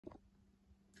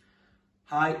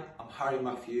Hi, I'm Harry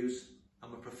Matthews.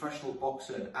 I'm a professional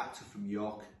boxer and actor from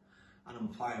York, and I'm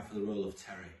applying for the role of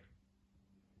Terry.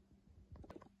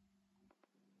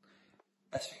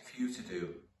 Best thing for you to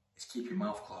do is keep your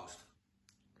mouth closed.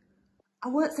 I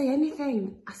won't say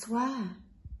anything, I swear.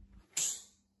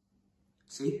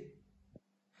 See?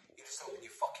 You just open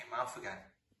your fucking mouth again.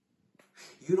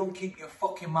 You don't keep your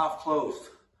fucking mouth closed,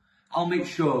 I'll make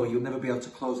sure you'll never be able to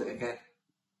close it again.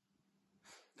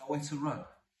 Nowhere to run,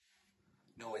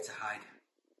 nowhere to hide.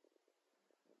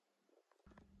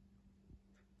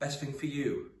 Best thing for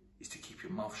you is to keep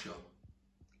your mouth shut.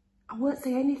 I won't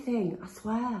say anything, I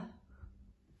swear.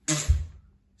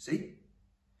 See?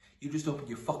 You just opened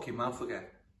your fucking mouth again.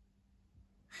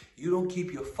 You don't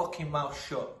keep your fucking mouth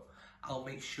shut, I'll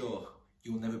make sure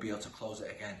you'll never be able to close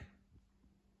it again.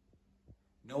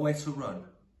 Nowhere to run,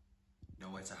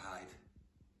 nowhere to hide.